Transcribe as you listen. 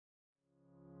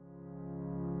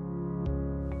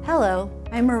Hello,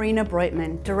 I'm Marina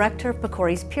Broitman, Director of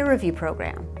PCORI's Peer Review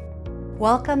Program.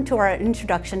 Welcome to our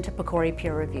Introduction to PCORI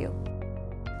Peer Review.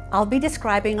 I'll be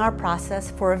describing our process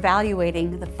for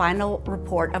evaluating the final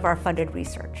report of our funded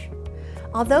research.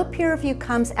 Although peer review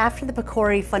comes after the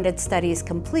PCORI funded study is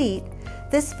complete,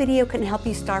 this video can help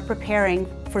you start preparing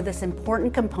for this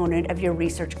important component of your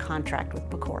research contract with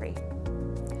PCORI.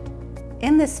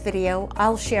 In this video,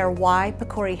 I'll share why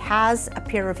PCORI has a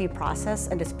peer review process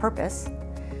and its purpose.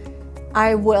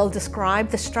 I will describe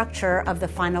the structure of the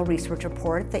final research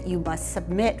report that you must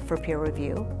submit for peer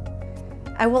review.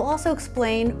 I will also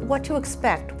explain what to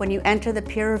expect when you enter the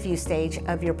peer review stage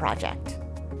of your project.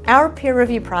 Our peer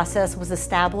review process was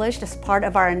established as part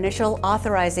of our initial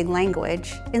authorizing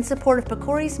language in support of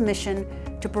PCORI's mission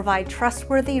to provide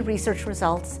trustworthy research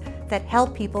results that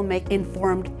help people make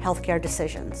informed healthcare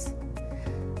decisions.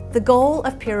 The goal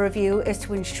of peer review is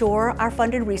to ensure our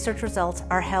funded research results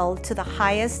are held to the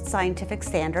highest scientific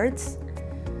standards,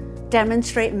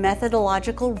 demonstrate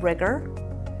methodological rigor,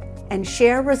 and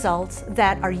share results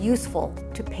that are useful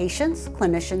to patients,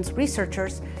 clinicians,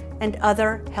 researchers, and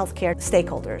other healthcare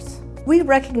stakeholders. We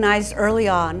recognized early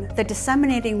on that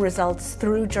disseminating results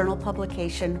through journal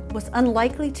publication was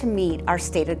unlikely to meet our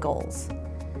stated goals.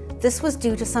 This was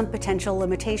due to some potential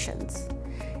limitations.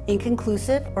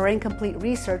 Inconclusive or incomplete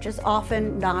research is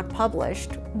often not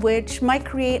published, which might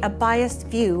create a biased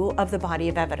view of the body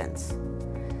of evidence.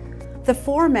 The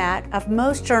format of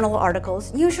most journal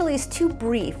articles usually is too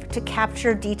brief to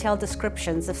capture detailed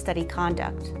descriptions of study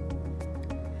conduct.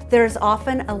 There is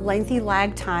often a lengthy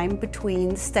lag time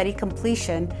between study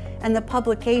completion and the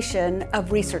publication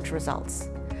of research results.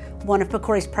 One of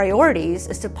PCORI's priorities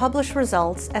is to publish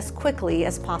results as quickly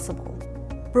as possible.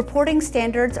 Reporting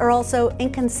standards are also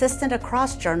inconsistent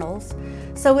across journals,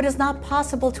 so it is not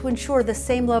possible to ensure the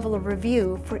same level of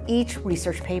review for each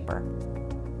research paper.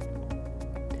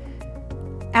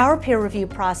 Our peer review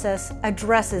process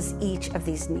addresses each of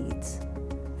these needs.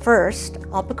 First,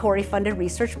 all PCORI-funded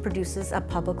research produces a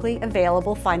publicly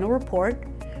available final report,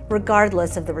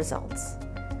 regardless of the results.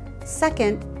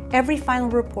 Second, every final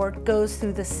report goes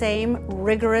through the same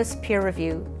rigorous peer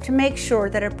review to make sure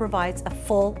that it provides a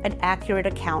full and accurate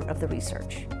account of the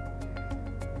research.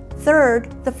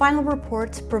 Third, the final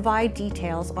reports provide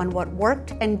details on what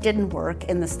worked and didn't work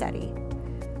in the study.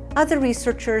 Other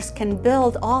researchers can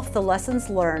build off the lessons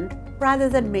learned rather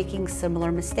than making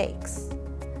similar mistakes.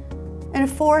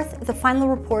 And fourth, the final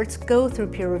reports go through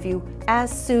peer review as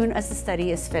soon as the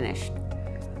study is finished.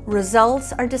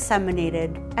 Results are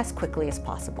disseminated as quickly as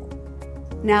possible.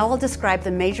 Now I'll describe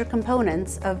the major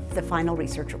components of the final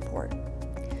research report.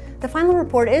 The final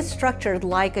report is structured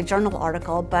like a journal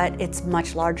article, but it's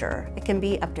much larger. It can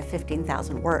be up to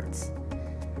 15,000 words.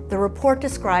 The report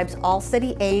describes all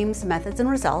study aims, methods, and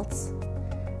results.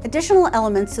 Additional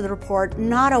elements to the report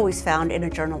not always found in a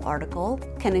journal article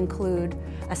can include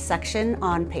a section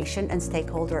on patient and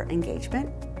stakeholder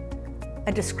engagement,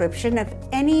 a description of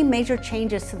any major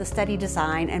changes to the study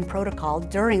design and protocol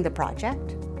during the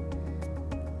project,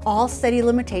 all study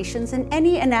limitations and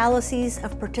any analyses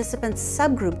of participants'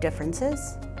 subgroup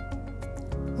differences,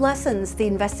 lessons the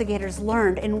investigators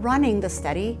learned in running the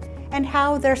study, and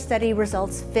how their study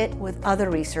results fit with other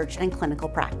research and clinical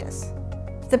practice.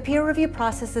 The peer review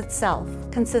process itself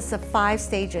consists of 5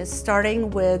 stages, starting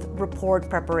with report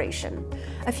preparation.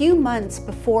 A few months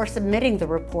before submitting the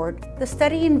report, the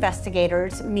study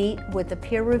investigators meet with the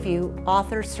peer review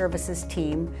author services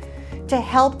team to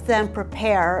help them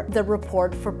prepare the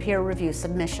report for peer review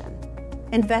submission.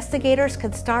 Investigators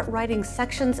can start writing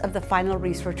sections of the final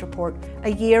research report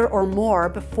a year or more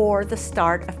before the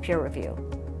start of peer review.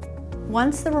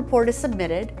 Once the report is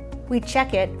submitted, we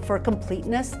check it for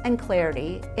completeness and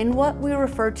clarity in what we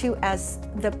refer to as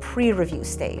the pre-review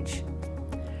stage.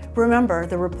 Remember,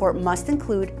 the report must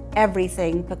include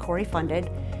everything PCORI funded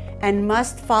and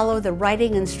must follow the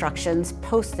writing instructions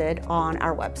posted on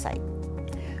our website.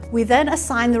 We then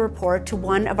assign the report to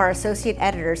one of our associate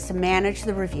editors to manage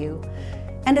the review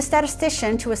and a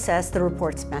statistician to assess the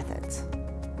report's methods.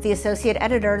 The associate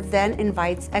editor then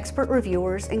invites expert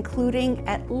reviewers, including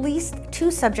at least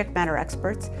 2 subject matter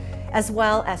experts, as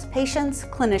well as patients,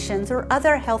 clinicians, or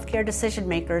other healthcare decision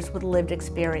makers with lived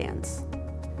experience.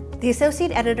 The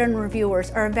associate editor and reviewers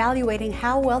are evaluating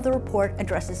how well the report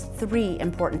addresses 3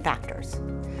 important factors.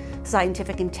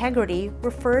 Scientific integrity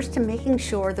refers to making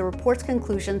sure the report's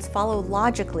conclusions follow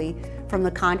logically from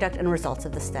the conduct and results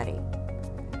of the study.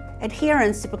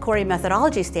 Adherence to PCORI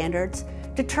methodology standards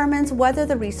determines whether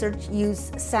the research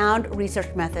used sound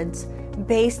research methods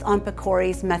based on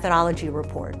PCORI's methodology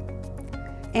report.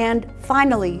 And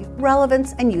finally,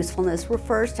 relevance and usefulness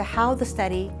refers to how the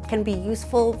study can be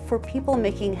useful for people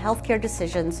making healthcare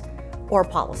decisions or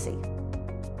policy.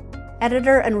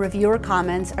 Editor and reviewer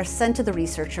comments are sent to the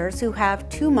researchers, who have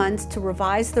 2 months to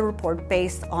revise the report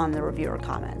based on the reviewer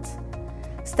comments.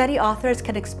 Study authors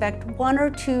can expect 1 or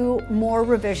 2 more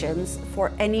revisions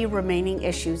for any remaining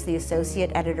issues the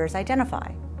associate editors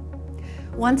identify.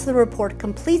 Once the report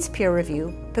completes peer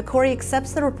review, PCORI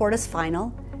accepts the report as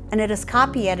final, and it is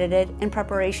copy edited in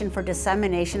preparation for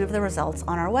dissemination of the results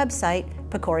on our website,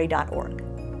 PCORI.org.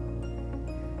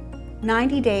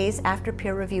 90 days after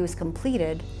peer review is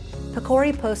completed,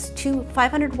 PCORI posts 2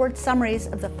 500-word summaries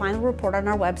of the final report on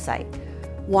our website,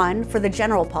 one for the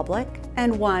general public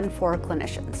and one for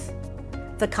clinicians.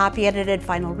 The copy-edited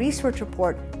final research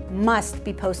report must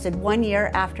be posted 1 year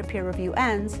after peer review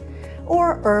ends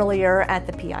or earlier at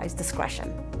the PI's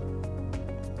discretion.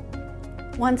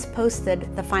 Once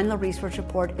posted, the final research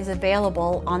report is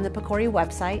available on the PCORI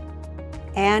website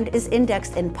and is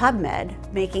indexed in PubMed,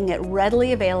 making it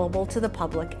readily available to the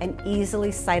public and easily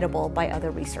citable by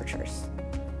other researchers.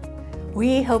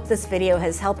 We hope this video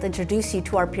has helped introduce you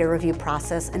to our peer review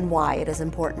process and why it is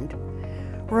important.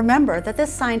 Remember that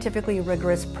this scientifically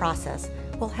rigorous process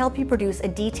will help you produce a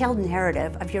detailed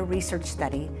narrative of your research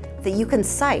study that you can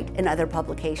cite in other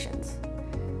publications.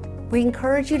 We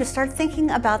encourage you to start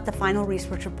thinking about the final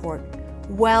research report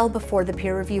well before the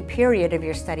peer review period of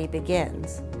your study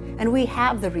begins, and we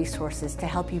have the resources to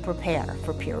help you prepare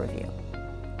for peer review.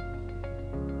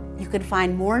 You can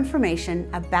find more information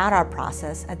about our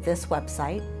process at this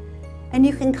website, and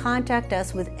you can contact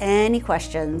us with any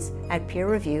questions at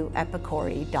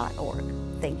peerreview@pcori.org.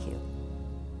 Thank you.